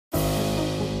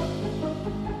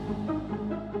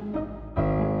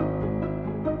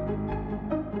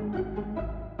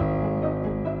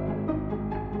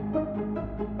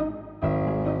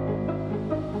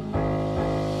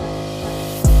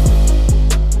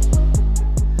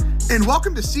And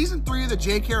welcome to Season 3 of the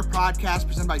JKR podcast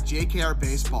presented by JKR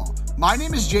Baseball. My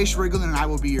name is Jay Schriglin and I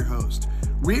will be your host.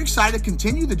 We're excited to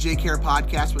continue the JKR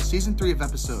podcast with Season 3 of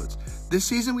episodes. This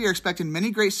season, we are expecting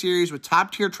many great series with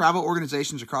top-tier travel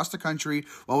organizations across the country,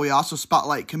 while we also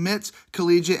spotlight commits,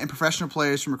 collegiate, and professional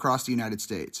players from across the United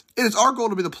States. It is our goal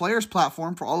to be the players'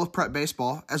 platform for all of prep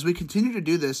baseball. As we continue to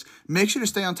do this, make sure to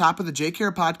stay on top of the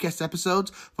JKR podcast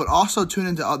episodes, but also tune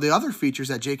into the other features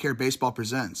that JKR Baseball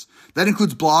presents. That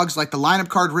includes blogs like the lineup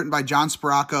card written by John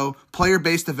Spiracco,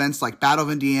 player-based events like Battle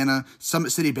of Indiana,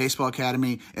 Summit City Baseball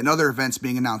Academy, and other events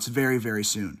being announced very, very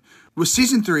soon. With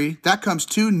Season 3, that comes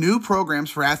 2 new programs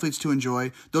for athletes to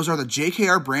enjoy. Those are the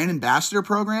JKR Brand Ambassador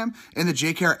Program and the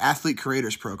JKR Athlete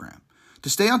Creators Program. To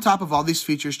stay on top of all these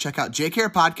features, check out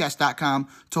jkrpodcast.com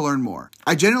to learn more.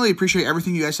 I genuinely appreciate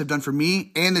everything you guys have done for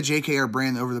me and the JKR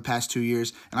brand over the past 2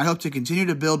 years, and I hope to continue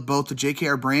to build both the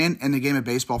JKR brand and the game of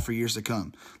baseball for years to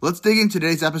come. Let's dig into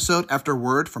today's episode after a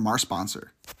word from our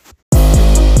sponsor.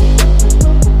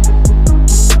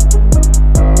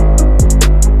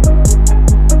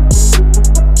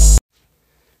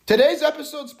 Today's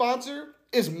episode sponsor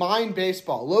is Mind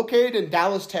Baseball, located in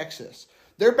Dallas, Texas.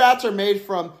 Their bats are made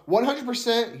from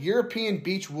 100% European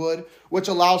beech wood, which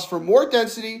allows for more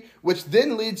density, which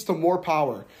then leads to more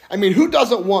power. I mean, who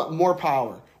doesn't want more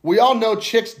power? We all know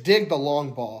chicks dig the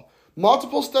long ball.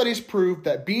 Multiple studies prove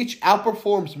that beech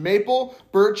outperforms maple,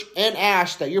 birch, and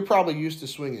ash that you're probably used to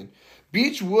swinging.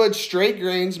 Beech wood straight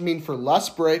grains mean for less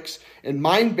breaks, and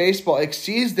Mind Baseball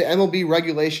exceeds the MLB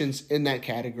regulations in that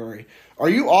category. Are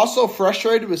you also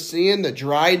frustrated with seeing the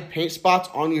dried paint spots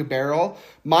on your barrel?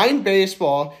 Mind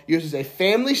Baseball uses a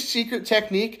family secret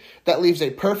technique that leaves a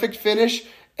perfect finish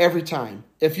every time.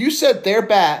 If you set their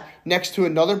bat next to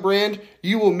another brand,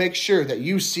 you will make sure that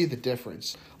you see the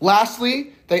difference.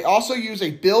 Lastly, they also use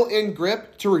a built-in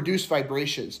grip to reduce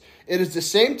vibrations. It is the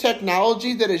same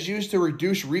technology that is used to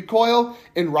reduce recoil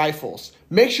in rifles.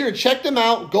 Make sure to check them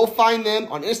out. Go find them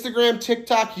on Instagram,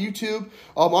 TikTok, YouTube.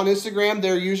 On Instagram,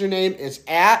 their username is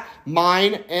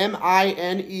 @mine,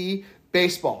 M-I-N-E,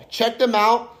 baseball. Check them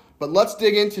out, but let's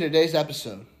dig into today's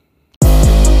episode.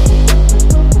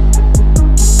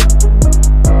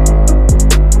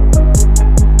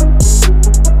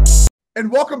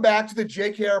 And welcome back to the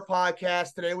JKR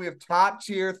podcast. Today we have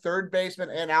top-tier third baseman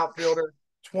and outfielder,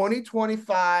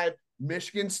 2025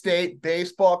 Michigan State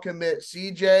baseball commit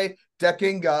CJ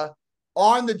Deckinga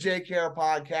on the JKR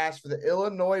podcast for the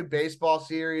Illinois Baseball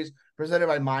Series presented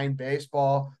by Mind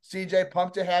Baseball. CJ,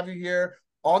 pumped to have you here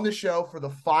on the show for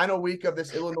the final week of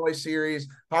this Illinois series.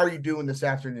 How are you doing this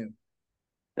afternoon?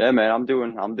 Yeah, man, I'm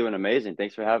doing amazing.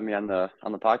 Thanks for having me on the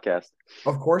podcast.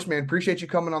 Of course, man. Appreciate you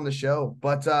coming on the show.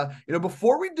 But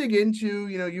before we dig into,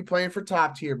 you playing for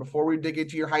top tier, before we dig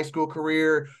into your high school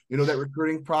career, that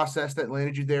recruiting process that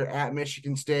landed you there at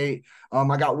Michigan State,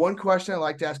 I got one question I'd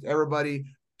like to ask everybody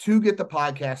to get the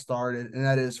podcast started, and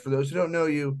that is, for those who don't know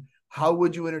you, how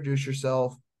would you introduce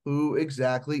yourself? Who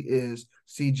exactly is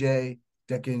CJ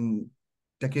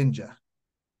Deckinga?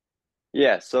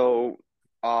 Yeah, so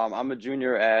I'm a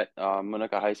junior at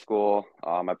Monica High School.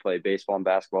 I play baseball and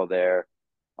basketball there.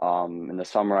 In the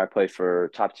summer, I play for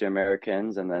top tier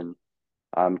Americans, and then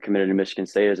I'm committed to Michigan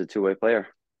State as a two-way player.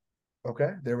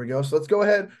 Okay, there we go. So let's go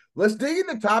ahead. Let's dig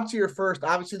into top tier first.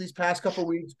 Obviously, these past couple of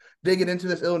weeks, digging into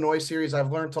this Illinois series,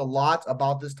 I've learned a lot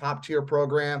about this top tier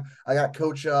program. I got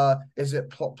Coach, is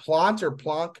it Plant or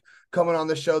Plunk coming on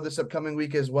the show this upcoming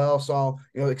week as well. So,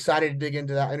 excited to dig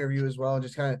into that interview as well and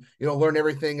just kind of, learn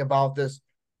everything about this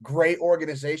great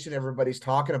organization everybody's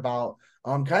talking about.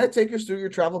 Kind of take us through your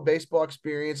travel baseball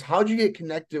experience. How'd you get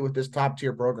connected with this top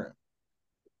tier program?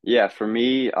 Yeah, for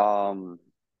me,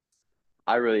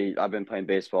 I've been playing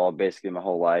baseball basically my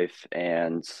whole life,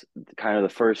 and kind of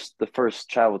the first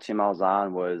travel team I was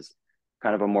on was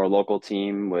kind of a more local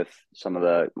team with some of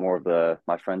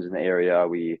my friends in the area.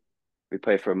 We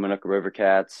play for Monica River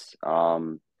Cats. I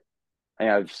think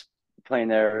I've playing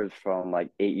there from like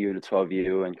 8U to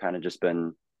 12U, and kind of just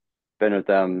been with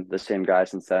them, the same guy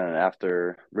since then. And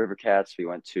after River Cats, we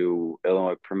went to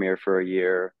Illinois Premier for a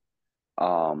year.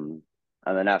 And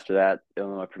then after that,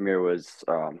 Illinois Premier was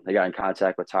they got in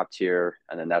contact with top tier,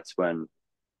 and then that's when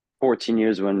 14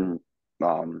 years when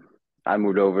I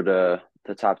moved over to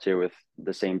top tier with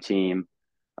the same team.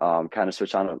 Kind of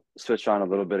switched on a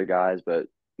little bit of guys, but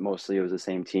mostly it was the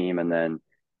same team. And then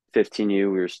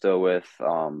 15U, we were still with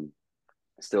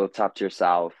top tier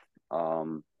South.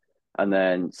 And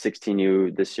then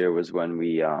 16U this year was when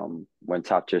we when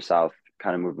top tier South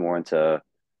kind of moved more into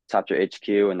top tier HQ,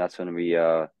 and that's when we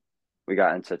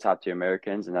got into top tier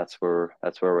Americans, and that's where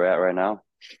we're at right now.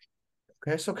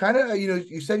 Okay, so kind of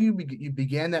you said you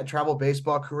began that travel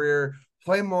baseball career,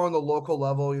 playing more on the local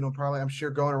level. Probably I'm sure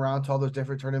going around to all those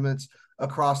different tournaments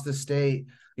across the state.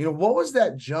 What was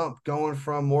that jump going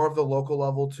from more of the local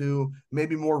level to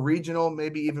maybe more regional,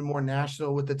 maybe even more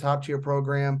national with the top tier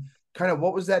program? Kind of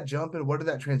what was that jump and what did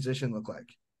that transition look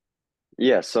like?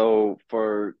 Yeah, so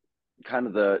for kind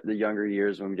of the younger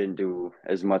years when we didn't do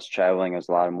as much traveling as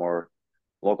a lot of more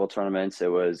local tournaments, it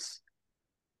was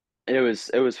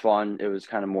fun. It was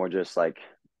kind of more just like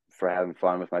for having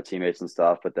fun with my teammates and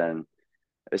stuff. But then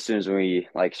as soon as we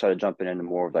like started jumping into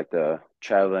more of like the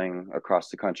traveling across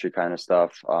the country kind of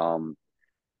stuff,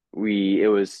 we it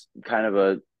was kind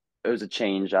of it was a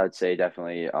change, I would say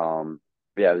definitely.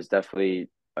 But yeah, it was definitely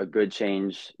a good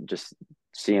change, just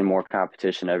seeing more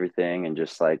competition, everything, and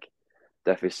just like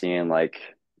definitely seeing like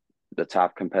the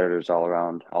top competitors all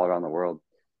around the world.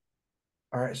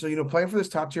 All right. So, playing for this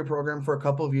top tier program for a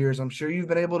couple of years, I'm sure you've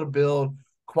been able to build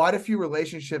quite a few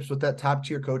relationships with that top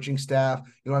tier coaching staff.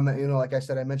 Like I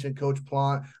said, I mentioned Coach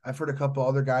Plant. I've heard a couple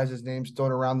other guys' names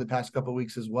thrown around the past couple of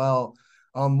weeks as well.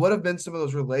 What have been some of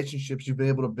those relationships you've been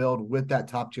able to build with that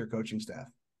top tier coaching staff?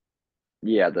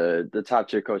 Yeah, the top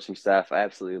tier coaching staff, I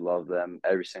absolutely love them,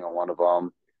 every single one of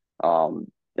them.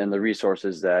 And the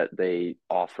resources that they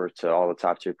offer to all the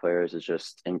top tier players is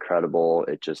just incredible.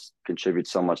 It just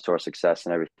contributes so much to our success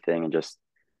and everything. And just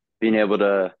being able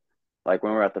to, like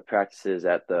when we're at the practices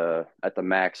at the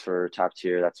max for top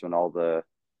tier, that's when all the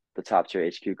top tier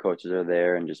HQ coaches are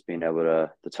there, and just being able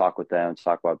to talk with them, to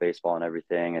talk about baseball and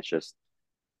everything. It's just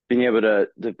being able to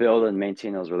build and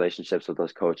maintain those relationships with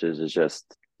those coaches is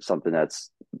just something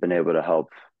that's been able to help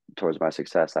towards my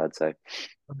success, I'd say.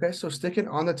 Okay, so sticking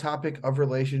on the topic of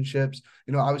relationships,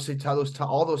 obviously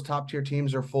all those top tier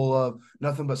teams are full of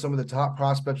nothing but some of the top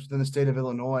prospects within the state of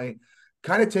Illinois.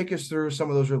 Kind of take us through some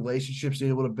of those relationships you're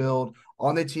able to build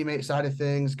on the teammate side of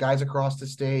things, guys across the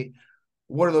state.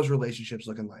 What are those relationships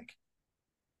looking like?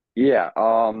 Yeah,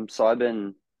 so I've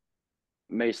been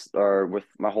mace or with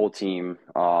my whole team,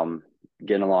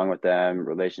 getting along with them,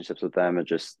 relationships with them,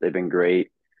 they've been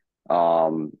great.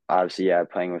 Obviously, yeah,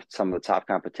 playing with some of the top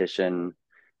competition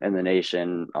in the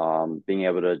nation, being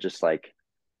able to just like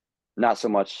not so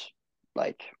much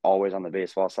like always on the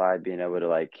baseball side, being able to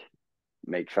like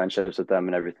make friendships with them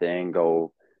and everything,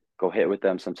 go hit with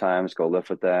them sometimes, go lift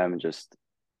with them, and just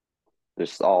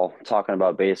all talking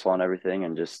about baseball and everything,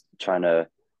 and just trying to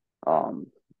um,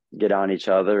 get on each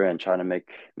other and trying to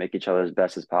make each other as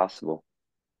best as possible.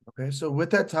 Okay, so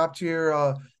with that top tier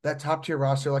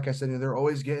roster, like I said, they're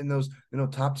always getting those,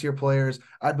 top tier players.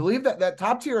 I believe that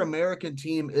top tier American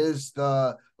team is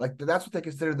that's what they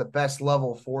consider the best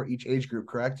level for each age group,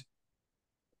 correct?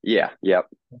 Yeah, yep,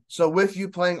 So with you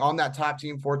playing on that top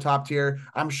team for top tier,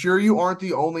 I'm sure you aren't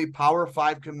the only Power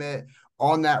Five commit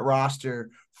on that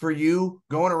roster. For you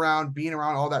going around, being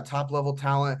around all that top level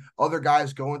talent, other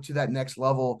guys going to that next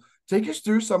level, take us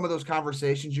through some of those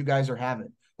conversations you guys are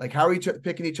having. Like, how are you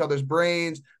picking each other's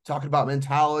brains, talking about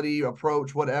mentality,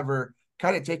 approach, whatever?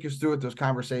 Kind of take us through what those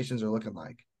conversations are looking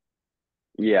like.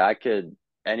 yeah. I could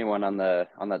anyone on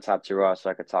that top tier roster.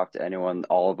 I could talk to anyone,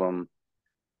 all of them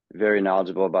very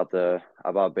knowledgeable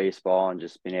about baseball, and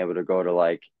just being able to go to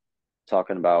like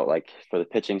talking about like for the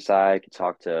pitching side, I could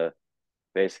talk to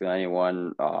basically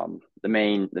anyone. The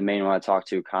main one I talked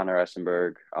to, Connor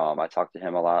Essenberg. I talked to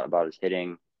him a lot about his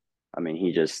hitting. I mean,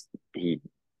 he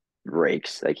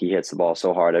rakes. Like he hits the ball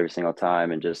so hard every single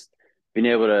time, and just being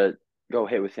able to go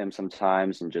hit with him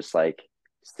sometimes and just like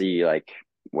see like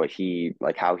what he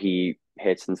like how he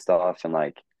hits and stuff, and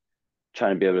like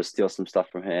trying to be able to steal some stuff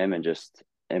from him and just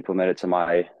implement it to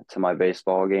my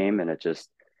baseball game, and it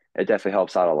definitely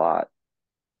helps out a lot.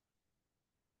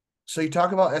 So you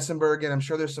talk about Essenberg, and I'm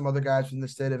sure there's some other guys from the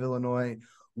state of Illinois.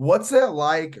 What's it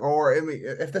like, or I mean,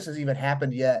 if this has even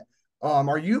happened yet?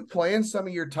 Are you playing some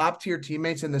of your top tier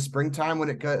teammates in the springtime when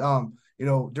it got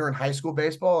during high school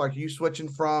baseball? Are you switching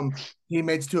from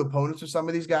teammates to opponents with some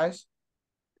of these guys?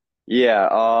 Yeah,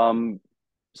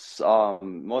 most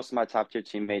of my top tier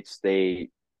teammates, they're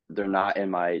not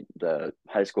in the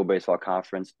high school baseball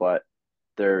conference, but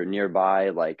they're nearby.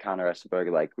 Like Connor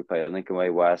Essenberg, like we play at Lincoln Way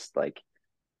West. Like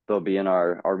they'll be in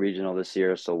our regional this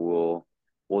year, so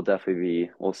we'll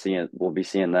definitely we'll be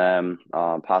seeing them.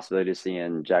 Possibility of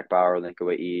seeing Jack Bauer, Lincoln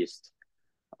Way East.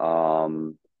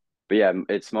 Um, but yeah,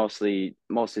 it's mostly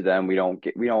them. We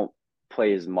don't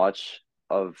play as much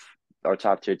of our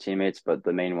top tier teammates, but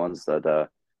the main ones, the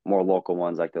more local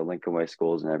ones, like the Lincoln Way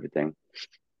schools and everything.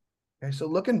 Okay, so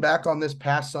looking back on this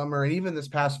past summer and even this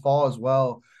past fall as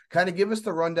well, kind of give us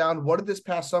the rundown. What did this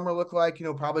past summer look like?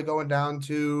 Probably going down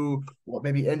to what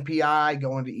maybe NPI,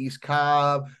 going to East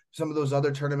Cobb, some of those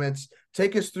other tournaments.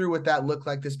 Take us through what that looked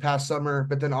like this past summer,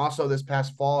 but then also this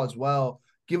past fall as well.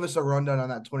 Give us a rundown on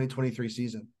that 2023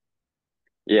 season.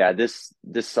 Yeah, this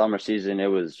summer season it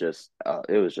was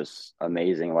just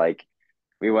amazing. Like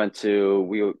we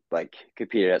like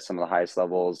competed at some of the highest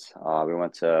levels. We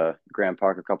went to Grand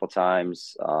Park a couple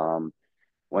times.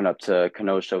 Went up to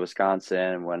Kenosha,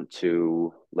 Wisconsin. Went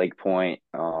to Lake Point.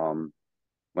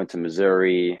 Went to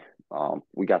Missouri.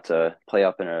 We got to play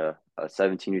up in a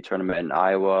 17U tournament in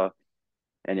Iowa.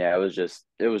 And yeah, it was just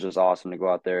awesome to go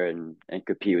out there and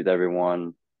compete with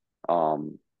everyone.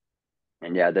 Um,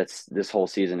 and yeah, that's this whole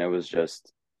season. It was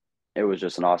just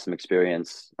an awesome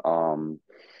experience.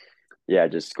 Yeah,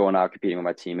 just going out competing with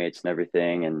my teammates and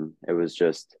everything, and it was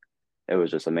just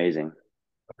amazing.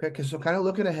 Okay, so kind of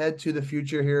looking ahead to the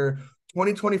future here,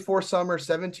 2024 summer,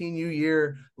 17U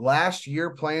year, last year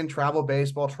playing travel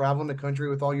baseball, traveling the country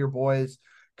with all your boys.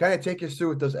 Kind of take us through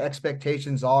what those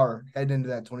expectations are heading into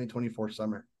that 2024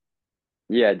 summer.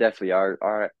 Yeah, definitely.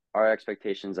 Our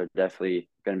expectations are definitely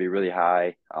going to be really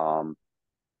high.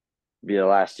 Be the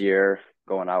last year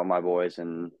going out with my boys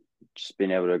and just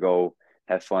being able to go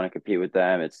have fun and compete with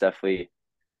them. It's a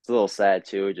little sad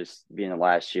too, just being the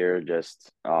last year.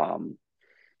 Just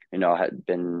you know, I had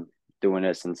been doing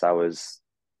it since I was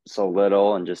so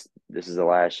little, and just this is the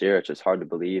last year. It's just hard to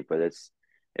believe, but it's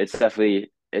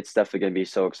definitely going to be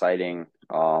so exciting.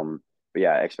 But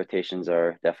yeah, expectations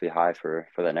are definitely high for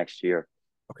the next year.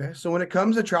 Okay, so when it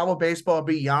comes to travel baseball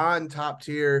beyond top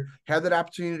tier, have that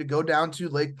opportunity to go down to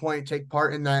Lake Point, take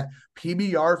part in that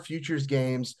PBR Futures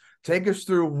Games. Take us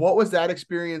through what was that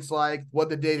experience like? What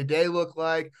the day to day look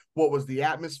like? What was the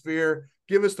atmosphere?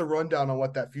 Give us the rundown on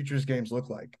what that Futures Games look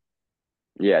like.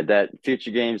 Yeah, that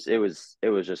future games, it was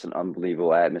just an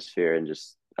unbelievable atmosphere and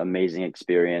just amazing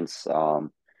experience.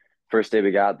 First day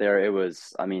we got there, it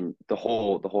was I mean the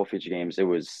whole future games, it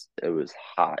was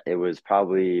hot. It was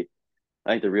probably I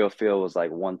think the real field was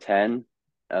like 110,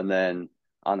 and then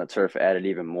on the turf added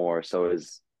even more. So it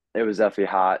was definitely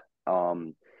hot.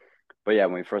 But yeah,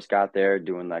 when we first got there,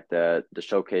 doing like the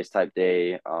showcase type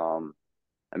day,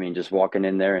 I mean, just walking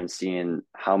in there and seeing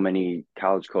how many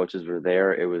college coaches were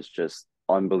there, it was just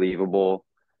unbelievable.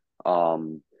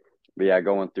 Um, but yeah,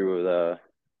 going through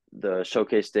the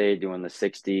showcase day, doing the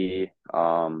 60,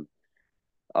 and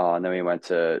then we went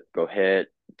to go hit,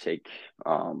 take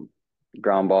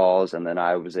ground balls, and then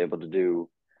I was able to do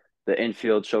the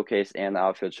infield showcase and the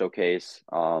outfield showcase.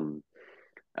 And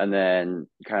then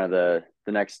kind of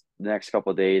the next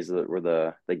couple of days were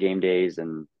the game days,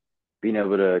 and being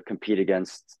able to compete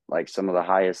against like some of the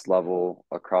highest level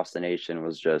across the nation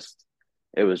was just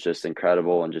it was just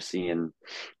incredible. And just seeing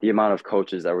the amount of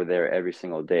coaches that were there every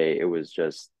single day, it was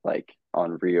just like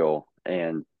unreal.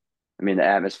 And I mean, the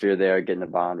atmosphere there, getting to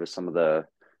bond with some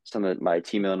of my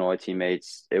Team Illinois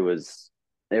teammates, it was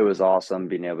awesome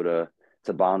being able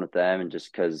to bond with them. And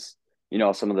just because you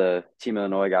know some of the Team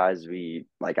Illinois guys, we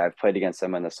like I've played against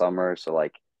them in the summer, so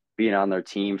like being on their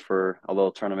team for a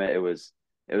little tournament, it was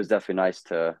definitely nice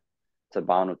to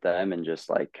bond with them and just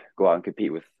like go out and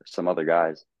compete with some other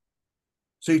guys.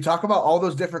 So you talk about all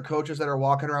those different coaches that are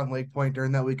walking around Lake Point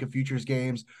during that week of futures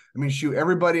games. I mean, shoot,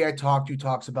 everybody I talk to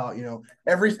talks about,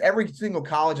 every single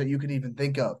college that you can even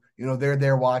think of, they're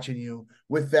there watching you.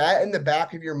 With that in the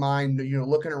back of your mind,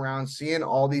 looking around, seeing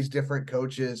all these different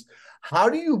coaches, how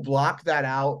do you block that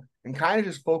out and kind of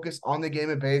just focus on the game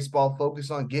of baseball,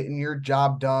 focus on getting your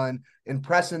job done,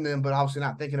 impressing them, but obviously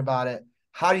not thinking about it?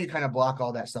 How do you kind of block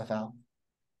all that stuff out?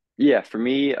 Yeah, for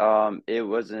me, it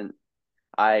wasn't.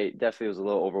 I definitely was a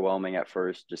little overwhelming at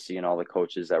first, just seeing all the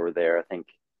coaches that were there. I think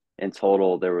in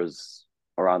total there was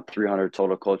around 300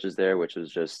 total coaches there, which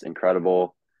was just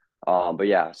incredible. But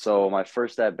yeah, so my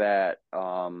first at bat,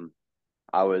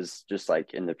 I was just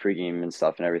like in the pregame and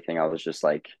stuff and everything. I was just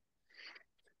like,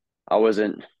 I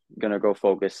wasn't gonna go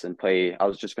focus and play. I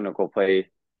was just gonna go play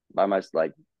by my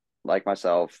like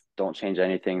myself. Don't change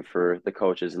anything for the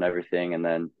coaches and everything. And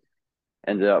then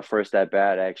ended up first at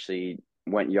bat, I actually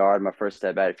went yard my first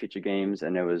at bat at future games,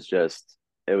 and it was just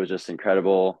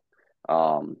incredible.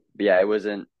 But yeah, it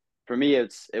wasn't for me.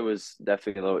 It was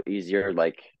definitely a little easier.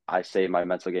 Like I say, my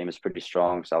mental game is pretty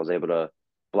strong, so I was able to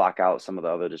block out some of the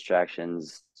other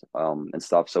distractions and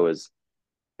stuff. So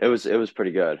it was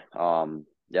pretty good.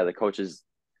 Yeah, the coaches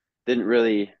didn't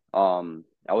really I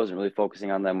wasn't really focusing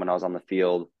on them when I was on the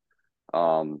field.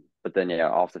 But then yeah,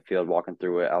 off the field, walking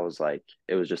through it, I was like,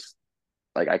 it was just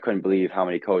like I couldn't believe how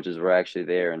many coaches were actually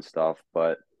there and stuff.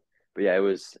 But yeah, it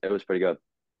was pretty good.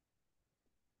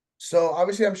 So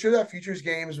obviously, I'm sure that Futures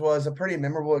Games was a pretty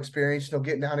memorable experience.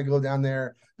 Getting down to go down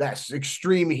there, that's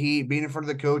extreme heat, being in front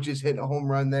of the coaches, hitting a home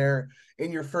run there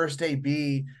in your first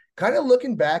AB. Kind of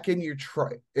looking back in your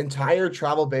entire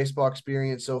travel baseball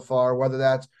experience so far, whether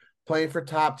that's playing for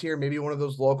top tier, maybe one of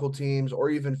those local teams,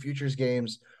 or even Futures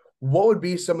Games. What would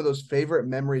be some of those favorite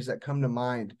memories that come to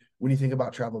mind when you think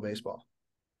about travel baseball?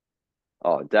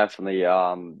 Oh, definitely.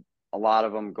 A lot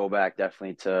of them go back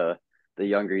definitely to the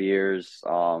younger years.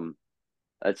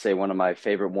 I'd say one of my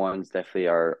favorite ones definitely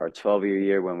our 12-year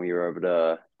year when we were able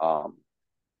to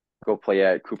go play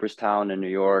at Cooperstown in New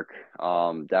York.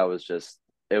 That was just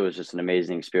it was just an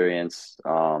amazing experience.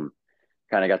 Kind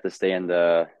of got to stay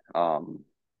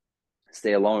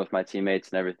alone with my teammates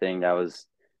and everything. That was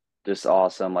just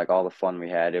awesome. Like all the fun we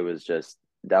had, that was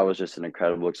just an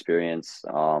incredible experience.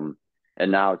 And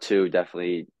now too,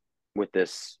 definitely with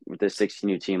this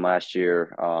 16U team last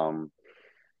year,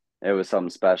 it was something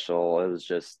special. It was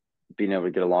just being able to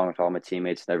get along with all my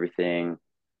teammates and everything.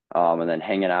 And then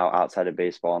hanging out outside of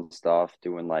baseball and stuff,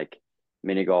 doing like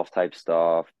mini golf type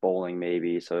stuff, bowling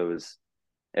maybe. So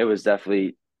it was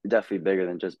definitely bigger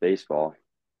than just baseball.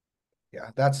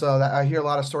 Yeah, that's I hear a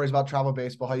lot of stories about travel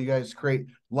baseball, how you guys create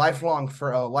lifelong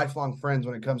friends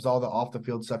when it comes to all the off the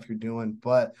field stuff you're doing.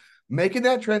 But making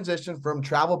that transition from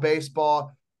travel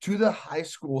baseball to the high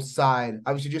school side,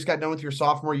 obviously you just got done with your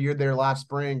sophomore year there last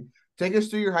spring. Take us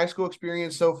through your high school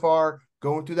experience so far,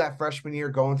 going through that freshman year,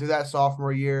 going through that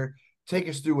sophomore year. Take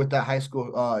us through what that high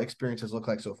school experiences look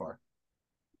like so far.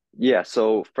 Yeah,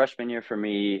 so freshman year for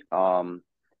me,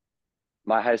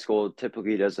 my high school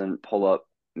typically doesn't pull up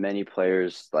many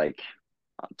players like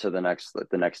to the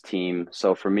next team.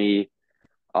 So for me,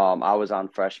 I was on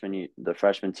the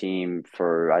freshman team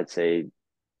for I'd say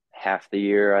half the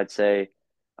year, I'd say,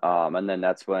 and then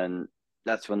that's when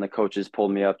the coaches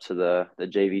pulled me up to the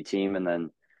JV team, and then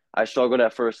I struggled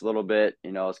at first a little bit.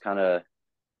 You know, it's kind of a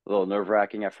little nerve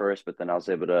wracking at first, but then I was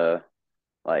able to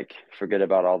like forget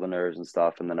about all the nerves and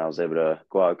stuff, and then I was able to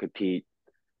go out and compete.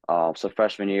 So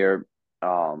freshman year,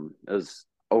 it was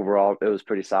overall it was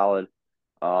pretty solid.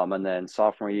 And then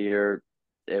sophomore year,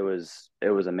 it was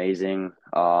amazing.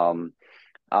 I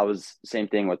was same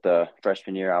thing with the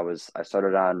freshman year. I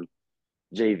started on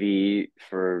JV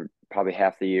for probably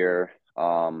half the year,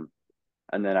 and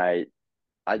then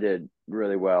I did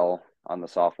really well on the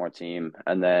sophomore team,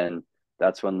 and then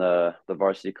that's when the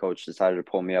varsity coach decided to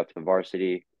pull me up to the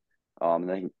varsity. And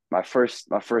then my first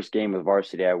game with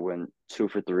varsity, I went 2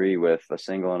 for 3 with a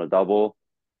single and a double.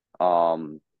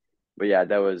 Um, but yeah,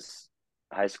 that was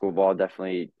high school ball.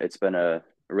 Definitely, it's been a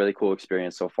really cool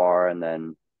experience so far, and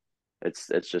then it's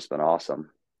just been awesome.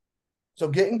 So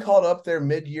getting called up there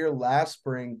mid-year last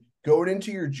spring, going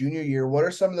into your junior year, what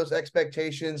are some of those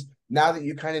expectations now that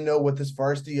you kind of know what this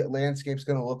varsity landscape is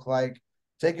going to look like?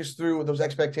 Take us through what those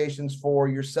expectations for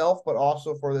yourself, but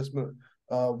also for this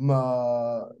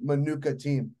Manuka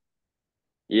team.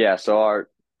 Yeah, so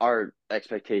our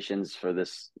expectations for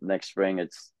this next spring,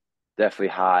 it's definitely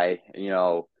high. You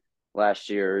know, last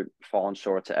year falling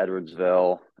short to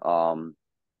Edwardsville,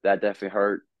 that definitely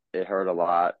hurt. It hurt a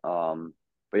lot.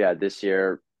 But yeah, this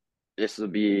year this will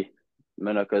be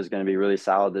Manuka is going to be really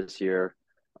solid this year.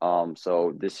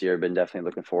 So this year I've been definitely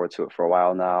looking forward to it for a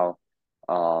while now.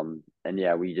 And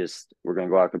yeah, we're gonna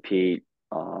go out and compete.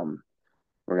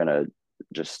 We're gonna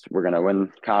we're gonna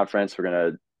win conference. We're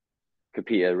gonna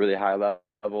compete at a really high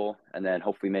level, and then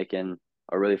hopefully making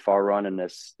a really far run in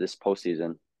this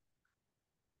postseason.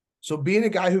 So being a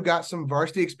guy who got some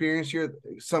varsity experience here,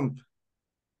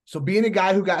 being a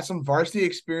guy who got some varsity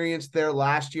experience there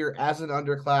last year as an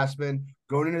underclassman,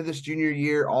 going into this junior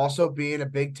year, also being a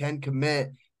Big Ten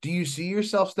commit, do you see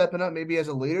yourself stepping up maybe as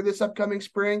a leader this upcoming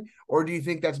spring, or do you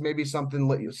think that's maybe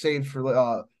something saved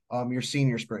for your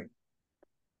senior spring?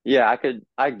 Yeah,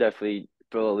 I definitely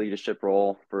fill a leadership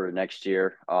role for next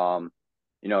year.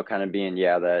 You know, kind of being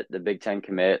that the Big Ten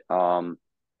commit, kind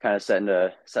of setting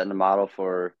the model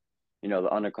for the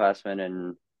underclassmen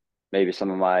and maybe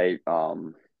some of my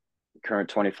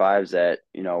current 25s that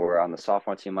were on the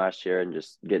sophomore team last year and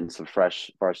just getting some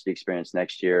fresh varsity experience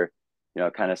next year. You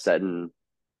know, kind of setting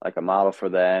like a model for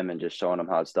them and just showing them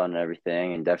how it's done and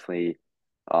everything, and definitely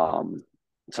um,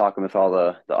 talking with all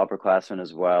the upperclassmen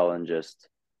as well, and just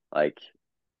like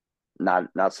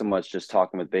not so much just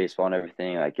talking with baseball and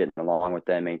everything, like getting along with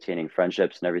them, maintaining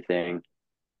friendships and everything,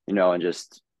 and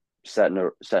just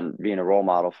setting being a role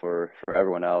model for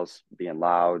everyone else, being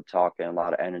loud, talking, a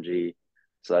lot of energy.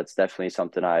 So that's definitely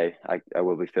something I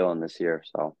will be feeling this year.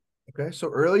 So Okay, so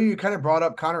earlier you kind of brought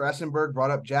up Connor Essenberg,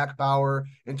 brought up Jack Bauer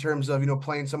in terms of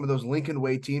playing some of those Lincoln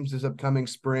Way teams this upcoming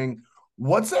spring.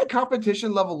 What's that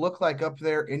competition level look like up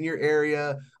there in your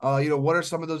area? What are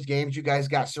some of those games you guys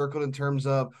got circled in terms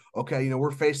of, okay,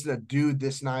 we're facing a dude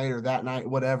this night or that night,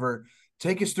 whatever.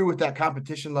 Take us through what that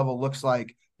competition level looks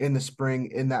like in the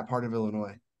spring in that part of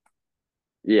Illinois.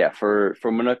 Yeah, for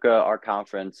Manuka, our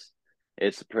conference,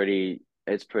 it's pretty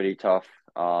tough.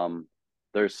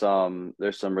 There's some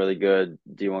really good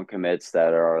D1 commits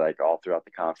that are like all throughout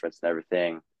the conference and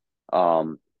everything.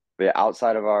 But yeah,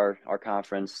 outside of our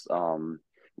conference,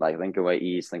 like Lincoln Way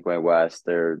East, Lincoln Way West,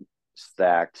 they're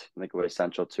stacked. Lincoln Way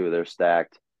Central too, they're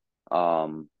stacked.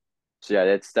 So yeah,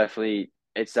 it's definitely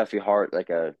hard.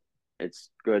 It's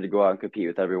good to go out and compete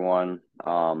with everyone.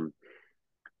 But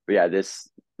yeah, this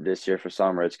year for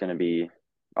summer, it's gonna be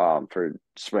for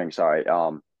spring, sorry.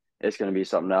 It's gonna be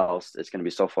something else. It's gonna be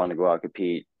so fun to go out and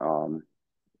compete,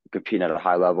 competing at a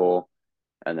high level,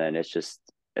 and then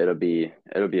it'll be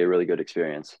a really good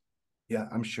experience. Yeah,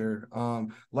 I'm sure.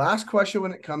 Last question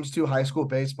when it comes to high school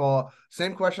baseball.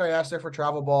 Same question I asked there for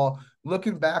travel ball.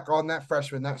 Looking back on that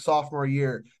freshman, that sophomore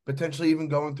year, potentially even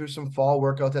going through some fall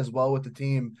workouts as well with the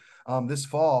team this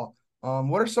fall.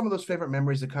 What are some of those favorite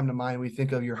memories that come to mind when you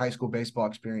think of your high school baseball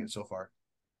experience so far?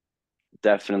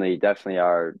 Definitely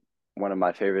our one of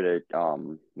my favorite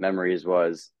memories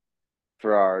was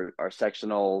for our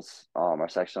sectional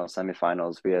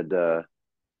semifinals.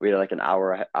 We had like an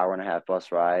hour and a half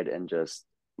bus ride and just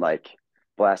like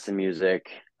blasting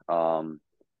music. Um,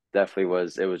 Definitely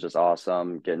was it was just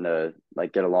awesome getting to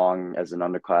like get along as an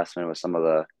underclassman with some of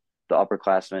the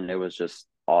upperclassmen. It was just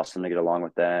awesome to get along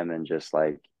with them and just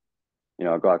like go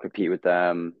out and compete with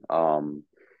them. But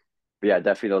yeah,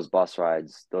 definitely those bus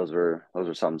rides. Those were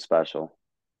something special.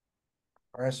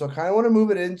 All right, so kind of want to move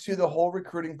it into the whole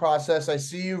recruiting process. I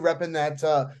see you repping that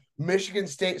Michigan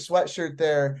State sweatshirt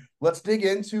there. Let's dig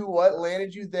into what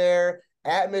landed you there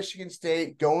at Michigan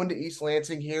State, going to East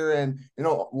Lansing here in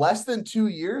less than 2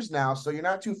 years now. So you're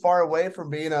not too far away from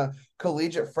being a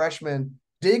collegiate freshman.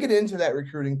 Dig it into that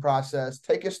recruiting process.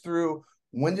 Take us through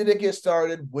when did it get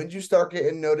started? When did you start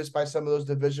getting noticed by some of those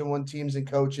Division I teams and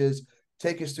coaches?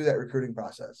 Take us through that recruiting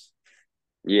process.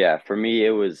 Yeah, for me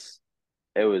it was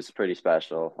pretty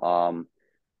special.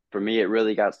 For me, it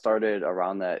really got started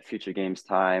around that future games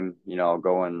time.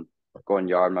 Going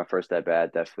yard my first at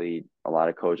bat. Definitely, a lot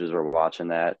of coaches were watching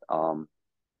that. And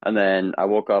then I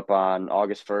woke up on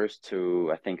August 1st to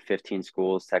I think 15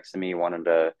 schools texting me wanting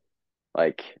to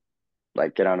like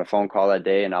get on a phone call that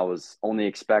day, and I was only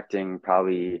expecting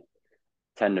probably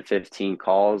 10 to 15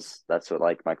 calls. That's what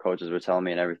like my coaches were telling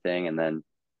me and everything. And then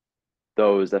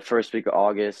the first week of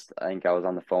August, I think I was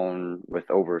on the phone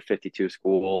with over 52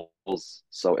 schools.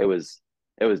 So it was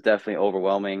definitely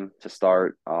overwhelming to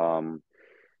start.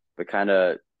 But kind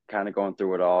of going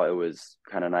through it all, it was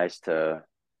kind of nice to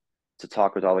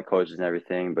talk with all the coaches and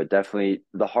everything. But definitely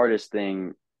the hardest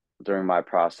thing during my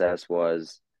process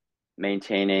was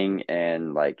maintaining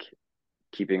and like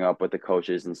keeping up with the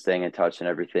coaches and staying in touch and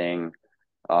everything.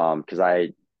 Because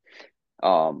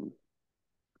um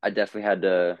I definitely had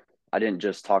to. I didn't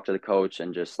just talk to the coach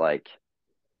and just like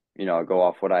go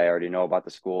off what I already know about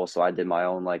the school. So I did my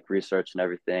own like research and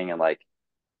everything, and like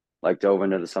dove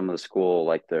into some of the school,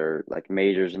 like their like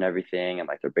majors and everything, and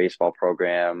like their baseball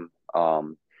program.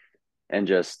 And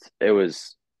just it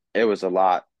was a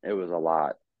lot. It was a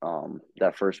lot.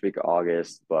 That first week of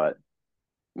August, but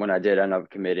when I did end up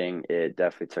committing, it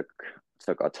definitely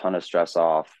took a ton of stress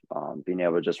off. Being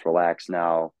able to just relax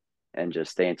now and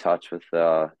just stay in touch with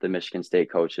the Michigan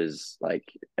State coaches like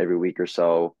every week or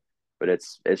so. But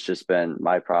it's just been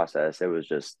my process. It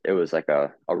was like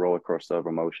a roller coaster of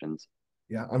emotions.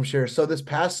 Yeah, I'm sure. So this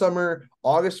past summer,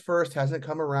 August 1st hasn't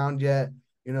come around yet.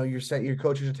 Your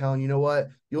coaches are telling you know what,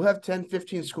 you'll have 10,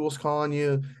 15 schools calling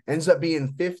you, ends up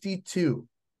being 52.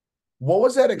 What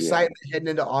was that Yeah. excitement heading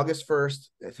into August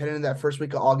 1st, heading into that first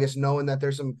week of August, knowing that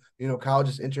there's some,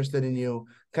 colleges interested in you?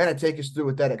 Kind of take us through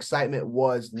what that excitement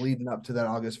was leading up to that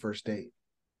August 1st date.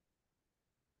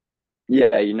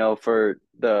 Yeah, for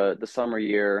the summer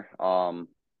year,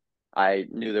 I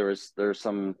knew there was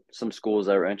some schools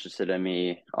that were interested in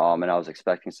me, and I was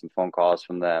expecting some phone calls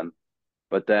from them.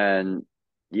 But then,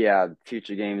 yeah,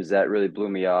 future games that really blew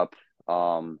me up.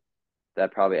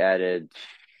 That probably added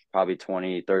probably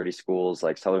 20, 30 schools,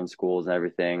 like Southern schools and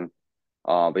everything.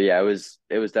 But yeah, it was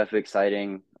definitely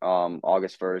exciting.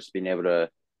 August 1st, being able to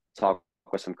talk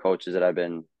with some coaches that I've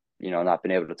been, not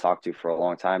been able to talk to for a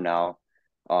long time now.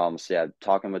 So yeah,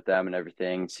 talking with them and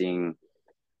everything, seeing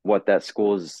what that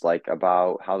school is like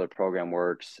about, how the program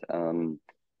works, and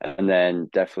then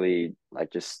definitely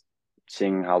like just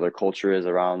seeing how their culture is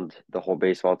around the whole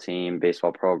baseball team,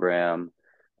 baseball program,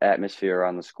 atmosphere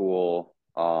around the school.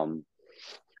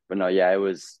 but no, yeah, it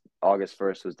was August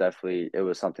 1st was definitely it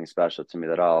was something special to me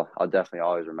that I'll definitely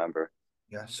always remember.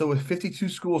 Yeah. So with 52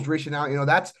 schools reaching out,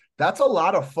 that's a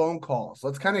lot of phone calls.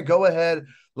 Let's kind of go ahead.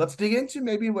 Let's dig into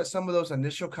maybe what some of those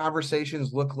initial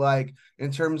conversations look like in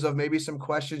terms of maybe some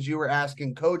questions you were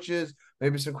asking coaches,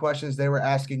 maybe some questions they were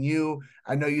asking you.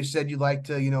 I know you said you like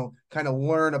to, kind of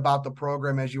learn about the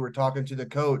program as you were talking to the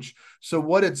coach. So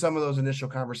what did some of those initial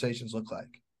conversations look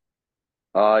like?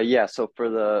 Yeah, so for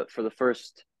the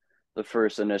first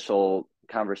initial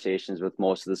conversations with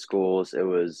most of the schools, it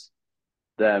was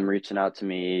them reaching out to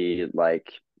me,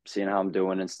 like seeing how I'm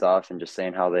doing and stuff, and just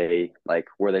saying how they like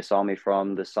where they saw me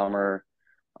from this summer.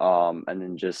 And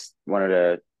then just wanted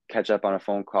to catch up on a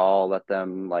phone call, let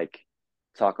them like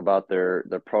talk about their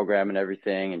program and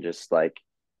everything, and just like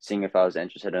seeing if I was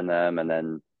interested in them. And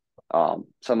then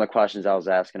some of the questions I was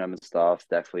asking them and stuff,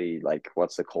 definitely like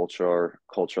what's the culture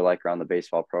like around the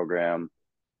baseball program?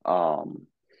 Um,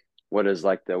 what are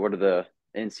the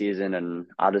in season and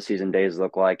out of season days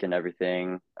look like and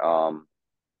everything?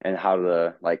 And how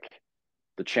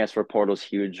the transfer portal is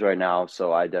huge right now.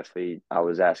 So I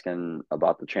was asking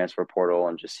about the transfer portal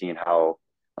and just seeing how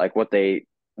like what they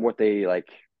like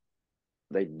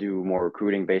they do more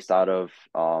recruiting based out of.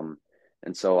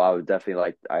 And so I would definitely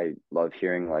like I love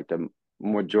hearing like the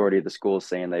majority of the schools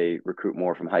saying they recruit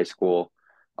more from high school.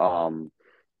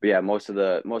 But yeah, most of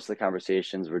the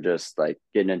conversations were just like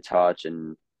getting in touch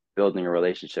and building a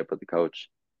relationship with the coach.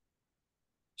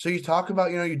 So you talk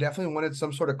about, you definitely wanted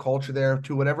some sort of culture there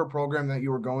to whatever program that you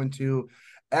were going to.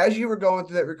 As you were going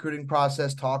through that recruiting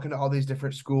process, talking to all these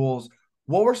different schools,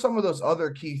 what were some of those other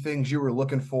key things you were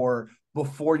looking for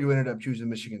before you ended up choosing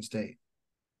Michigan State?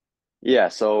 Yeah,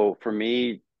 so for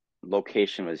me,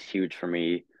 location was huge for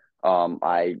me.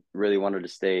 I really wanted to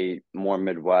stay more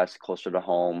Midwest, closer to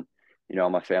home. You know,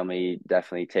 my family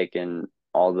definitely taken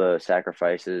all the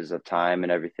sacrifices of time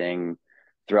and everything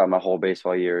throughout my whole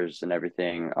baseball years and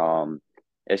everything.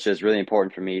 It's just really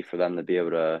important for me for them to be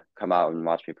able to come out and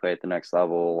watch me play at the next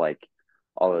level. Like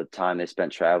all the time they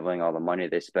spent traveling, all the money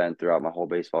they spent throughout my whole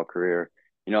baseball career.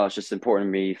 You know, it's just important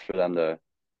to me for them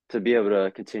to be able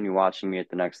to continue watching me at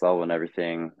the next level and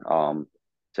everything.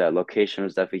 So location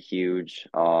was definitely huge.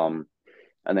 And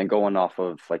then going off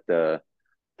of like the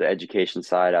education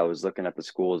side, I was looking at the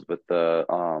schools with the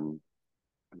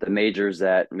majors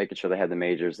that making sure they had the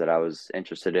majors that I was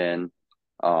interested in.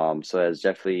 So it's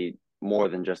definitely more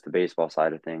than just the baseball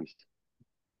side of things.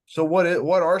 So what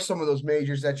are some of those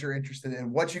majors that you're interested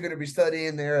in? What you're going to be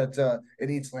studying there at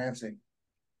East Lansing?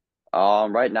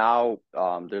 Right now,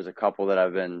 there's a couple that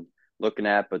I've been looking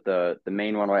at, but the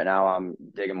main one right now I'm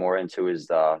digging more into is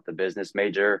the business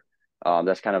major.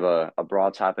 That's kind of a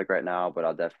broad topic right now, but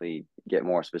I'll definitely get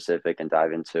more specific and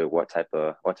dive into what type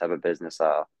of business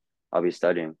I'll be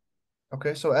studying.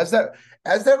 Okay, so as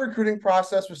that recruiting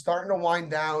process was starting to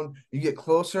wind down, you get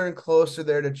closer and closer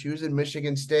there to choosing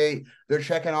Michigan State. They're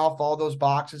checking off all those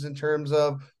boxes in terms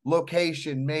of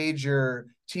location, major,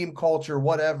 team culture,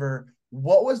 whatever.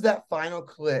 What was that final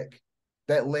click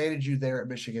that landed you there at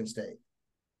Michigan State?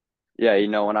 Yeah, you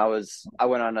know, I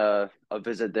went on a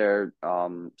visit there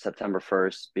September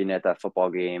 1st, being at that football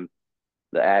game,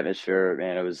 the atmosphere,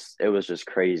 man, it was just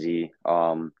crazy.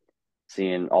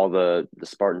 Seeing all the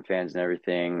Spartan fans and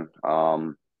everything.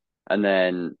 And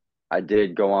then I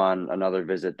did go on another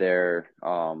visit there.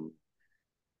 I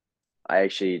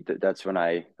actually that's when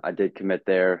I did commit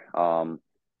there.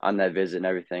 On that visit and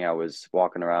everything, I was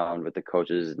walking around with the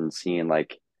coaches and seeing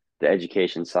like the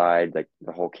education side, like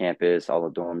the whole campus, all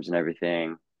the dorms and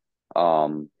everything.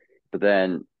 Um, but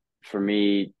then for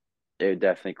me, it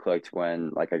definitely clicked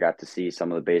when like I got to see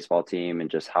some of the baseball team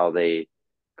and just how they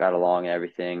got along and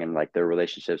everything and like their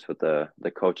relationships with the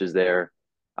coaches there.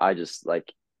 I just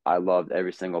like I loved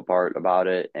every single part about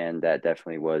it, and that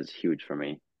definitely was huge for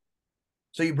me.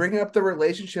 So you bring up the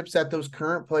relationships that those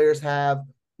current players have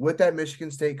with that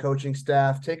Michigan State coaching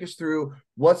staff. Take us through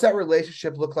what's that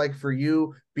relationship look like for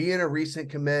you being a recent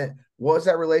commit? What was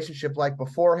that relationship like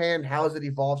beforehand? How has it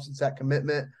evolved since that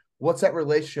commitment? What's that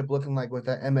relationship looking like with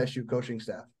that MSU coaching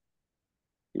staff?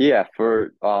 Yeah,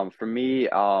 for me,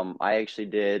 I actually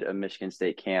did a Michigan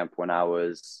State camp when I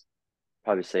was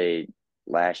probably say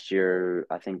last year,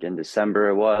 I think in December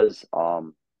it was.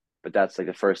 But that's like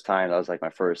the first time that was like my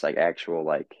first like actual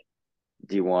like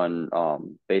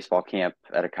D1 baseball camp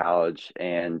at a college,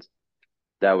 and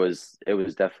that was it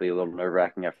was definitely a little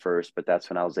nerve-wracking at first, but that's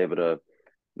when I was able to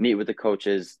meet with the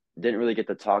coaches. Didn't really get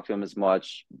to talk to them as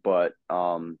much, but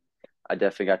I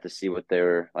definitely got to see what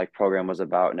their like program was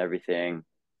about and everything.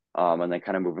 And then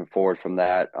kind of moving forward from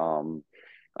that,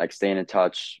 like staying in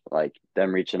touch, like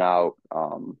them reaching out.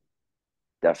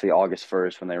 definitely August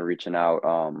 1st when they were reaching out.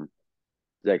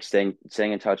 Like staying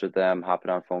in touch with them,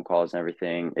 hopping on phone calls and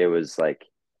everything. It was like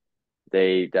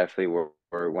they definitely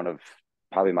were one of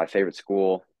probably my favorite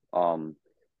school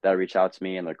that reached out to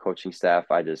me and their coaching staff.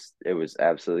 It was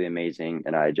absolutely amazing.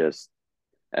 And I just,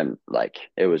 and like,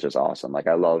 it was just awesome. Like,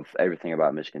 I love everything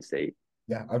about Michigan State.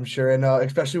 Yeah, I'm sure, and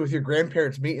especially with your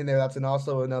grandparents meeting there, that's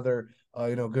also another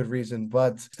good reason.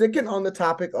 But sticking on the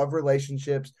topic of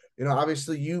relationships,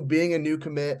 obviously you being a new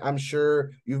commit, I'm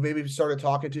sure you've maybe started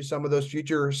talking to some of those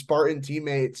future Spartan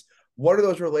teammates. What are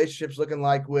those relationships looking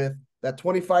like with that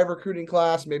 25 recruiting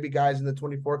class, maybe guys in the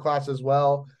 24 class as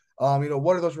well?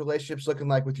 What are those relationships looking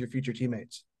like with your future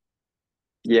teammates?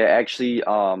 Yeah, actually,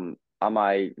 on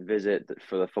my visit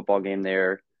for the football game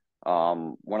there,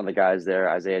 one of the guys there,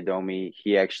 Isaiah Domi,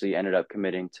 he actually ended up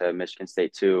committing to Michigan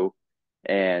State too,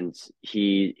 and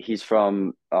he's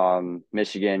from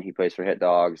Michigan. He plays for Hit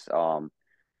Dogs.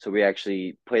 So we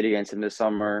actually played against him this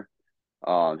summer.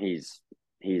 He's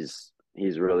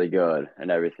really good and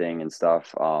everything and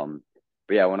stuff.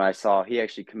 But yeah, when I saw he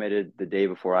actually committed the day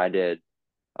before I did,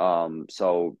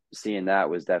 so seeing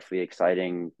that was definitely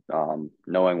exciting.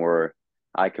 Knowing where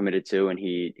I committed to, and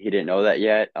he didn't know that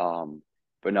yet.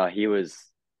 But no,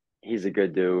 he's a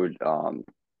good dude.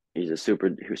 He's a super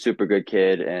good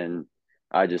kid, and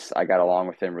I got along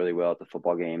with him really well at the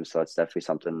football game. So that's definitely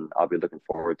something I'll be looking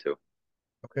forward to.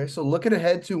 Okay, so looking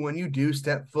ahead to when you do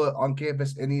step foot on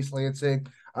campus in East Lansing,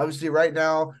 obviously right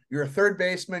now you're a third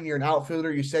baseman, you're an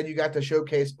outfielder. You said you got to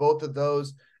showcase both of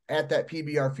those at that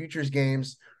PBR Futures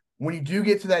games. When you do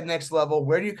get to that next level,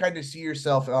 where do you kind of see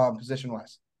yourself position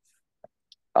wise?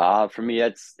 For me,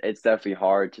 it's definitely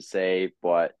hard to say,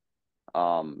 but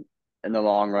um, in the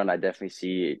long run, I definitely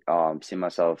see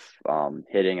myself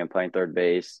hitting and playing third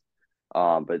base.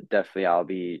 But definitely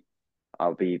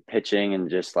I'll be pitching and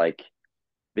just like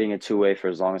being a two-way for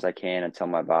as long as I can until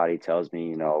my body tells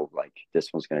me, like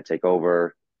this one's going to take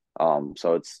over.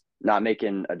 So it's not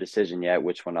making a decision yet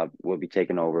which one I will be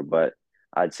taking over, but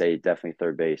I'd say definitely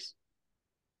third base.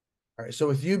 All right. So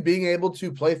with you being able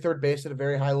to play third base at a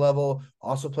very high level,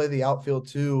 also play the outfield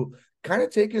too, kind of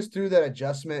take us through that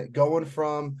adjustment going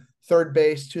from third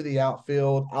base to the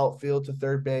outfield, outfield to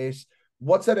third base.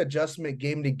 What's that adjustment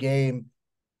game to game?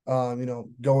 Going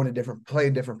to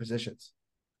playing different positions.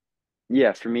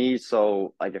 Yeah, for me,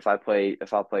 so like if I play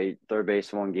third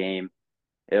base one game,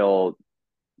 it'll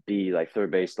be like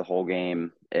third base the whole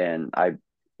game, and I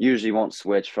usually won't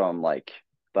switch from like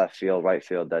left field, right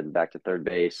field, then back to third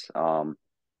base.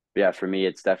 Yeah, for me,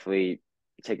 it's definitely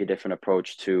take a different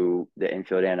approach to the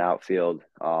infield and outfield.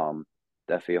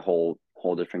 Definitely a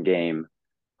whole different game.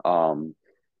 Um,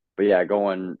 but yeah,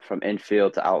 going from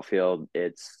infield to outfield,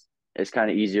 it's kind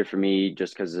of easier for me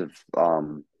just because of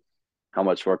how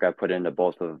much work I put into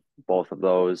both of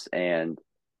those, and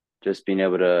just being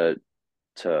able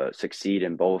to succeed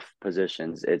in both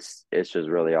positions. It's just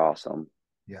really awesome.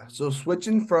 Yeah. So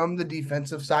switching from the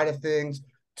defensive side of things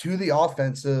to the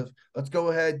offensive, let's go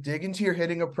ahead, dig into your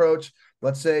hitting approach.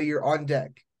 Let's say you're on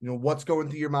deck. What's going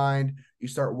through your mind? You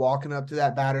start walking up to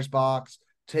that batter's box.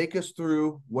 Take us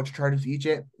through what you're trying to each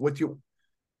at with you.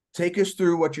 Take us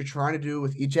through what you're trying to do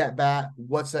with each at bat.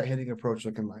 What's that hitting approach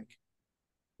looking like?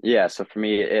 Yeah, so for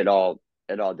me, it all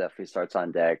definitely starts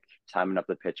on deck, timing up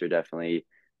the pitcher, definitely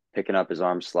picking up his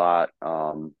arm slot,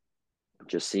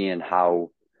 just seeing how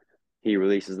he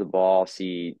releases the ball,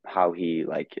 see how he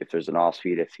like if there's an off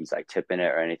speed, if he's like tipping it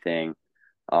or anything.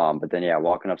 But then yeah,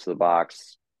 walking up to the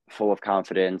box full of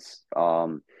confidence.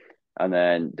 And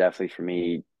then definitely for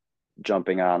me,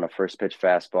 jumping on a first pitch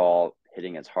fastball,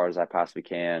 hitting as hard as I possibly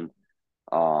can.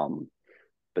 Um,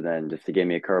 but then if they give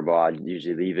me a curveball, I'd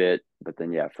usually leave it. But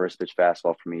then yeah, first pitch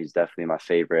fastball for me is definitely my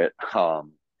favorite.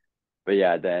 But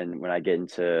yeah, then when I get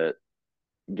into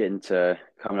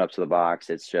coming up to the box,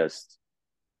 it's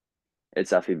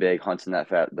definitely big hunting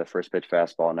the first pitch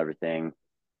fastball and everything.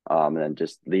 And then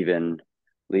just leaving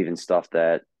stuff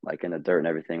that like in the dirt and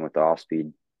everything with the off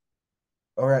speed.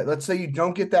 All right. Let's say you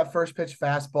don't get that first pitch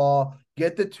fastball,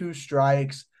 get the two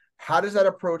strikes. How does that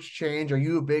approach change? Are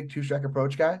you a big two strike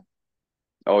approach guy?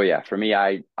 Oh yeah, for me,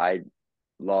 I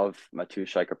love my two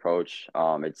strike approach.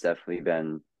 It's definitely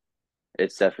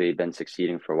been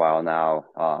succeeding for a while now.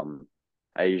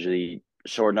 I usually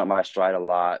shorten up my stride a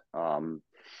lot, and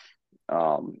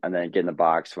then get in the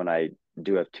box when I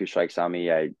do have two strikes on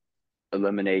me. I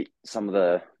eliminate some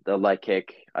of the leg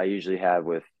kick I usually have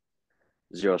with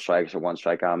zero strikes or one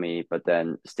strike on me, but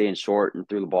then staying short and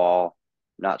through the ball,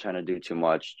 not trying to do too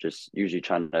much, just usually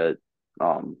trying to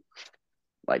um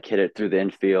like hit it through the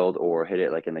infield or hit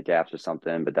it like in the gaps or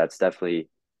something. But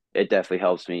it definitely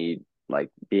helps me like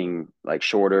being like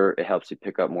shorter, it helps you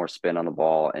pick up more spin on the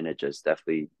ball, and it just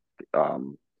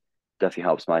um, definitely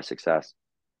helps my success.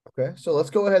 Okay, so let's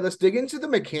go ahead. Let's dig into the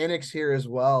mechanics here as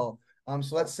well.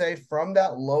 So let's say from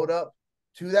that load up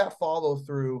to that follow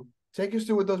through, take us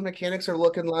through what those mechanics are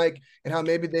looking like and how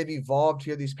maybe they've evolved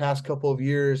here these past couple of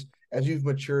years as you've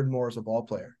matured more as a ball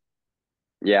player.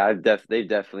 Yeah, they've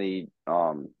definitely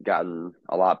gotten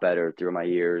a lot better through my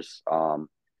years.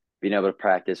 Being able to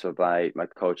practice with my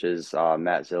coaches,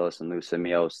 Matt Zillis and Lou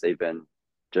Simios, they've been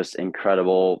just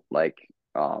incredible.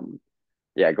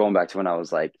 Yeah, going back to when I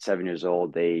was like 7 years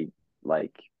old, they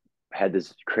like had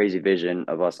this crazy vision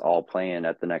of us all playing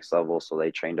at the next level. So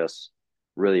they trained us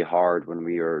really hard when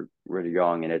we were really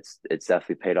young, and it's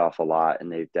definitely paid off a lot,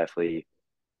 and they've definitely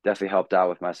helped out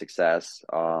with my success.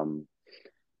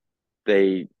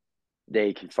 They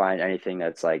they can find anything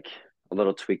that's like a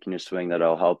little tweak in your swing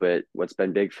that'll help it. What's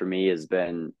been big for me has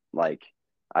been like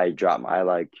I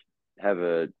like have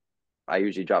a I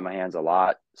usually drop my hands a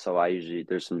lot. So I usually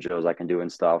there's some drills I can do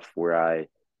and stuff where I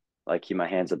like keep my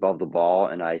hands above the ball,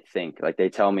 and I think like they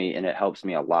tell me, and it helps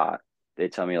me a lot. They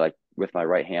tell me like with my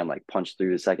right hand like punch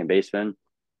through the second baseman,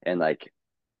 and like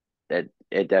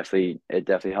it definitely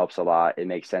helps a lot. It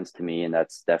makes sense to me, and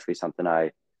that's definitely something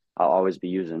I'll always be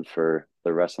using for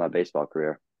the rest of my baseball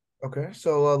career. Okay,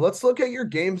 so let's look at your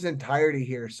game's entirety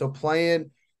here. So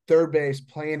playing third base,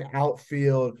 playing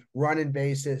outfield, running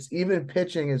bases, even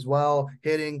pitching as well,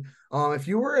 hitting. If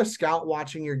you were a scout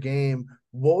watching your game,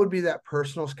 what would be that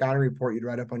personal scouting report you'd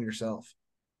write up on yourself?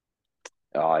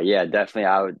 Yeah,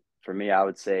 definitely. For me, I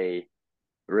would say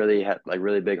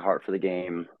really big heart for the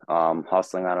game,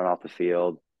 hustling on and off the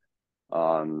field,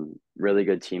 really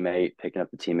good teammate, picking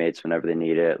up the teammates whenever they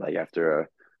need it, like after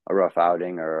a rough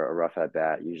outing or a rough at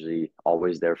bat, usually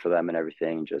always there for them and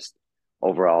everything. Just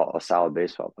overall a solid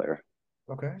baseball player.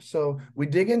 Okay, so we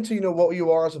dig into what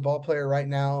you are as a ball player right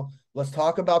now. Let's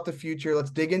talk about the future. Let's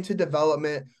dig into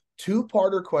development.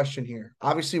 Two-parter question here.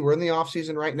 Obviously, we're in the off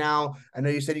season right now. I know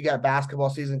you said you got basketball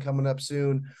season coming up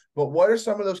soon, but what are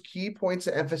some of those key points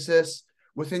of emphasis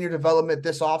within your development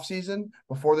this off season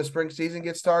before the spring season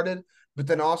gets started? But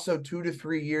then also 2 to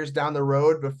 3 years down the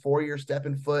road before you're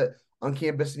stepping foot on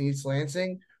campus in East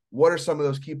Lansing. What are some of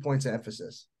those key points of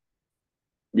emphasis?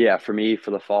 Yeah, for me,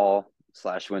 for the fall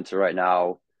slash winter right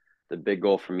now, the big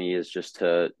goal for me is just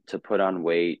to put on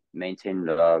weight, maintain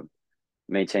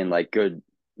like good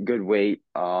weight.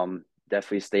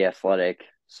 Definitely stay athletic.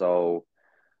 So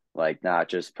like not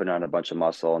just putting on a bunch of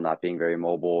muscle, not being very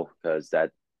mobile because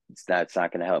that's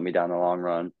not going to help me down the long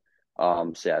run.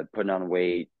 So yeah, putting on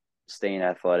weight, staying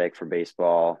athletic for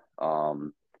baseball,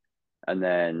 and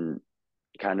then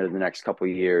kind of the next couple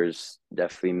of years,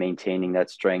 definitely maintaining that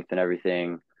strength and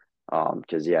everything.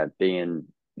 Because yeah, being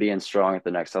strong at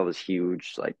the next level is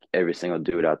huge. Like every single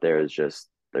dude out there is just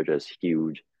they're just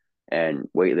huge, and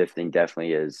weightlifting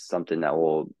definitely is something that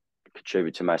will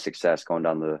contribute to my success going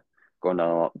down the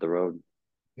road.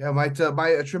 Yeah, might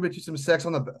attribute to some success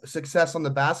on the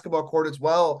basketball court as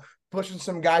well, pushing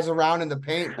some guys around in the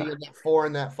paint, being that 4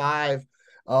 and that 5.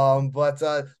 But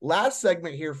last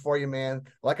segment here for you, man.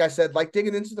 Like I said, like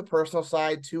digging into the personal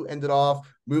side to end it off,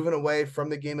 moving away from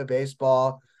the game of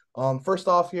baseball. First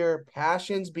off here,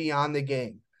 passions beyond the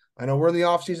game. I know we're in the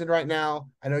off season right now.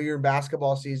 I know you're in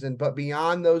basketball season, but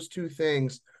beyond those two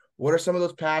things, what are some of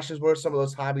those passions? What are some of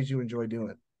those hobbies you enjoy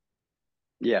doing?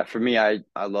 Yeah, for me, I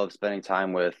love spending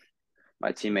time with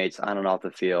my teammates on and off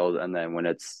the field, and then when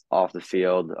it's off the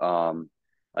field,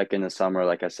 like in the summer,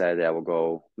 like I said, yeah, we'll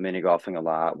go mini golfing a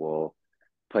lot. We'll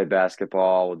play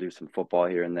basketball. We'll do some football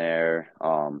here and there.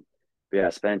 But yeah,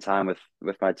 spending time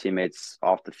with my teammates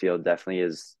off the field definitely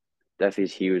is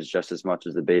huge, just as much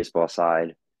as the baseball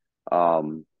side.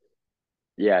 Um,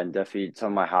 yeah, and definitely some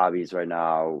of my hobbies right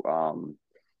now.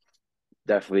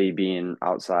 Definitely being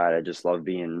outside. I just love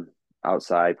being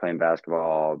outside, playing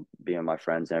basketball, being with my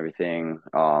friends and everything.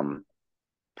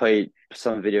 Play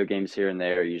some video games here and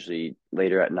there, usually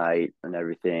later at night and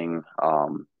everything.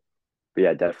 But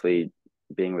yeah, definitely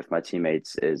being with my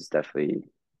teammates is definitely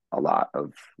a lot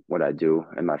of what I do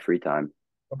in my free time.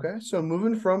 Okay, so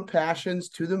moving from passions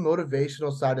to the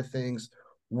motivational side of things,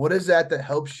 what is that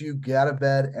helps you get out of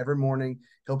bed every morning,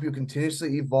 help you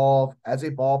continuously evolve as a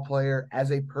ball player,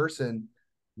 as a person?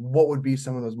 What would be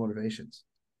some of those motivations?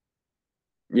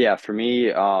 Yeah, for me,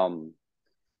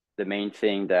 the main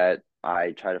thing that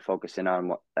I try to focus in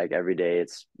on like every day,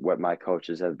 it's what my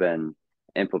coaches have been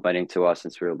implementing to us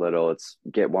since we were little. It's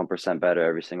get 1% better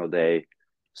every single day.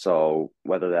 So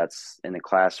whether that's in the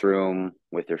classroom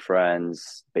with your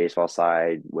friends, baseball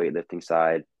side, weightlifting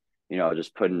side,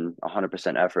 just putting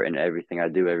 100% effort in everything I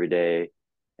do every day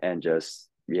and just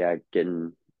yeah,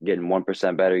 getting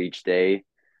 1% better each day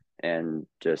and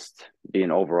just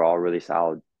being overall really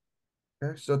solid.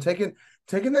 Okay. So taking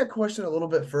that question a little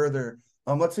bit further,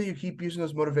 let's say you keep using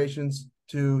those motivations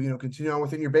to, continue on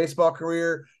within your baseball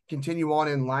career, continue on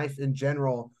in life in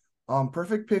general.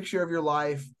 Perfect picture of your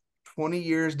life, 20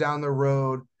 years down the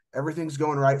road, everything's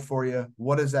going right for you.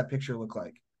 What does that picture look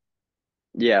like?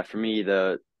 Yeah, for me,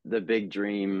 the big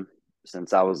dream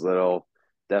since I was little,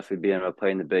 definitely being able to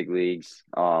play in the big leagues.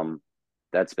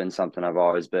 That's been something I've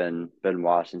always been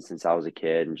watching since I was a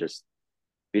kid, and just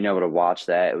being able to watch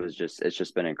that, it's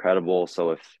just been incredible.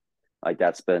 So if like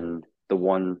that's been the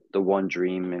one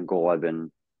dream and goal I've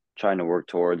been trying to work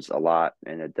towards a lot,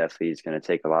 and it definitely is going to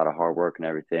take a lot of hard work and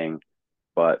everything.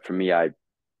 But for me, I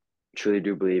truly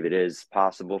do believe it is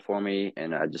possible for me,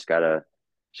 and I just gotta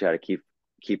keep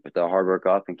the hard work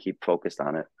up and keep focused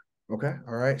on it. Okay.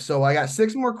 All right. So I got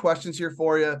six more questions here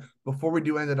for you before we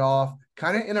do end it off.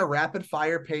 Kind of in a rapid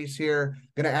fire pace here.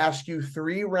 Going to ask you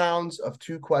 3 rounds of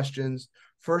 2 questions.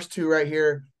 First two right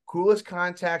here. Coolest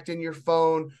contact in your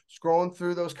phone, scrolling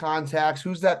through those contacts.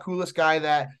 Who's that coolest guy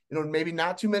that, maybe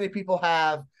not too many people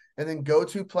have? And then go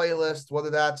to playlist, whether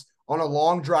that's on a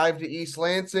long drive to East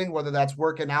Lansing, whether that's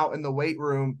working out in the weight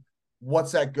room.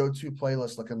 What's that go to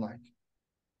playlist looking like?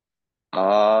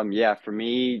 Yeah, for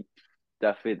me,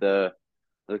 definitely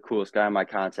the coolest guy in my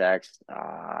contacts.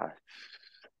 I'd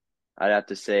have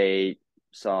to say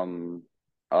some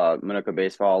Minnesota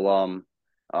baseball alum.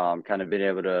 Kind of been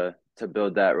able to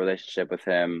build that relationship with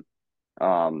him.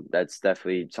 That's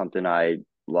definitely something I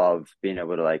love, being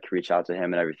able to like reach out to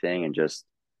him and everything, and just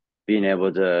being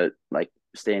able to like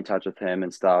stay in touch with him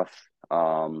and stuff.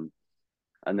 And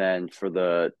then for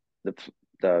the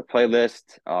the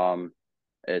playlist,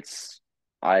 it's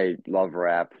I love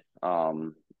rap.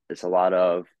 It's a lot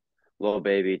of Lil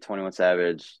Baby, 21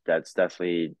 Savage. That's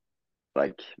definitely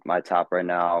like my top right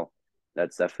now.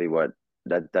 That's definitely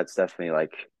that's definitely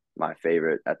like my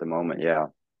favorite at the moment. Yeah.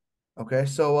 Okay,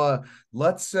 so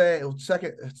let's say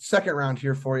second round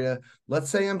here for you. Let's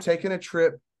say I'm taking a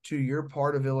trip to your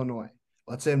part of Illinois.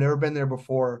 Let's say I've never been there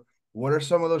before. What are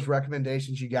some of those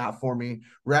recommendations you got for me,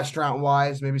 restaurant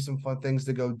wise? Maybe some fun things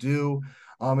to go do.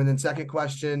 And then second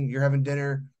question, you're having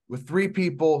dinner with 3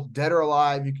 people, dead or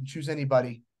alive. You can choose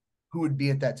anybody. Who would be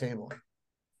at that table?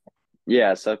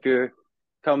 Yeah, so if you're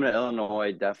coming to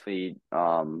Illinois, definitely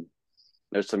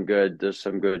there's some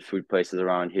good food places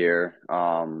around here.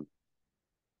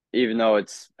 Even though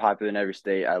it's popular in every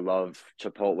state, I love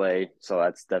Chipotle, so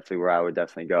that's definitely where I would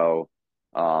definitely go.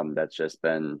 That's just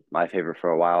been my favorite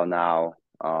for a while now.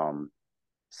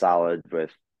 Solid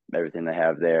with everything they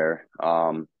have there.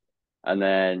 And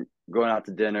then going out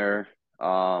to dinner,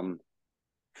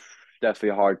 definitely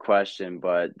a hard question,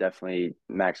 but definitely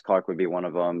Max Clark would be one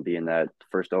of them, being that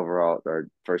first overall or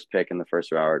first pick in the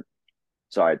first round.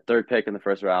 Sorry, third pick in the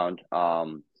first round.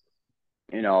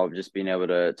 Just being able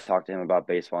to talk to him about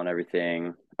baseball and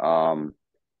everything. And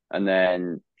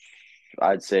then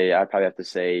I'd probably have to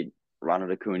say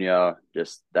Ronald Acuna.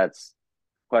 Just that's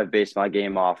who I've based my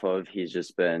game off of. He's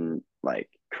just been like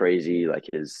crazy, like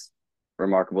his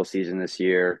remarkable season this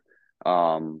year.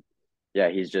 Um, yeah,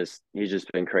 he's just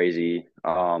been crazy.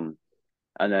 And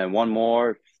then one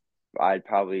more, I'd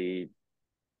probably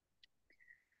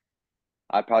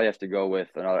I'd probably have to go with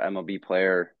another MLB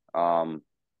player.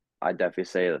 I'd definitely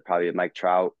say that probably Mike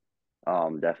Trout.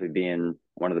 Definitely being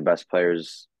one of the best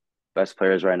players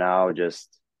right now.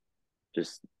 Just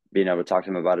being able to talk to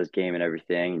him about his game and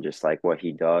everything, just like what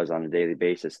he does on a daily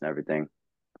basis and everything.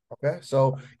 Okay,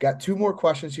 so got 2 more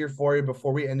questions here for you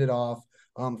before we end it off.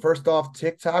 First off,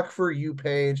 TikTok for you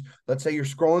page. Let's say you're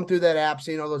scrolling through that app,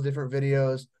 seeing all those different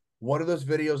videos. What are those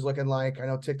videos looking like? I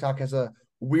know TikTok has a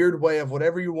weird way of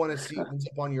whatever you want to see ends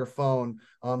up on your phone.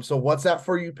 So what's that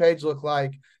for you page look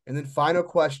like? And then final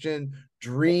question,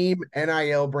 dream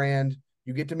NIL brand.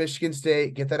 You get to Michigan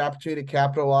State, get that opportunity to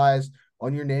capitalize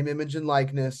on your name, image, and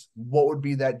likeness. What would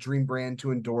be that dream brand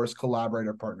to endorse, collaborate,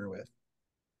 or partner with?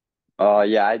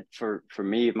 Yeah, for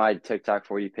me, my TikTok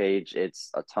for you page, it's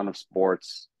a ton of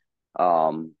sports,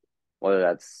 um, whether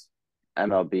that's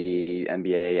MLB,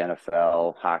 NBA,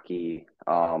 NFL, hockey.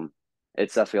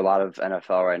 It's definitely a lot of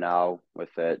NFL right now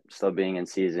with it still being in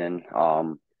season.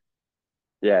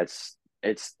 Yeah,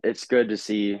 it's good to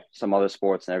see some other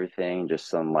sports and everything, just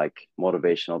some like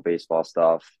motivational baseball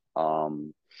stuff.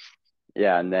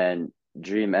 Yeah, and then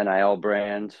Dream NIL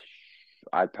brand,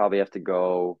 I'd probably have to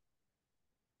go.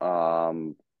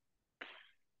 Um,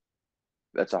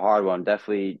 that's a hard one.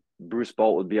 Definitely Bruce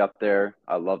Bolt would be up there.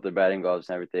 I love the batting gloves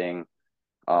and everything.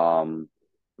 Um,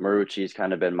 Marucci's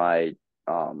kind of been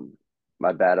um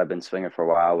my bat I've been swinging for a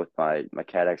while with my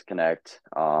Cat X Connect.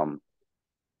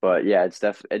 But yeah,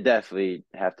 it definitely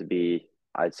have to be,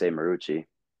 I'd say, Marucci.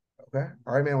 Okay.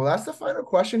 All right, man. Well, that's the final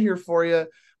question here for you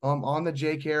on the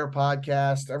JKR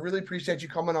podcast. I really appreciate you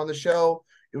coming on the show.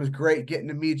 It was great getting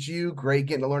to meet you, great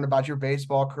getting to learn about your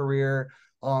baseball career.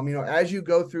 As you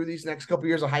go through these next couple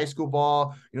years of high school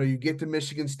ball, you get to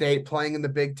Michigan State playing in the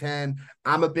Big Ten.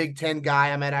 I'm a Big Ten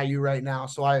guy. I'm at IU right now,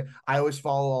 so I always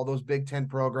follow all those Big Ten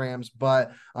programs.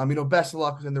 But best of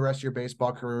luck within the rest of your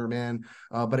baseball career, man.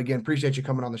 But again, appreciate you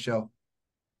coming on the show.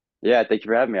 Yeah, thank you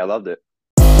for having me. I loved it.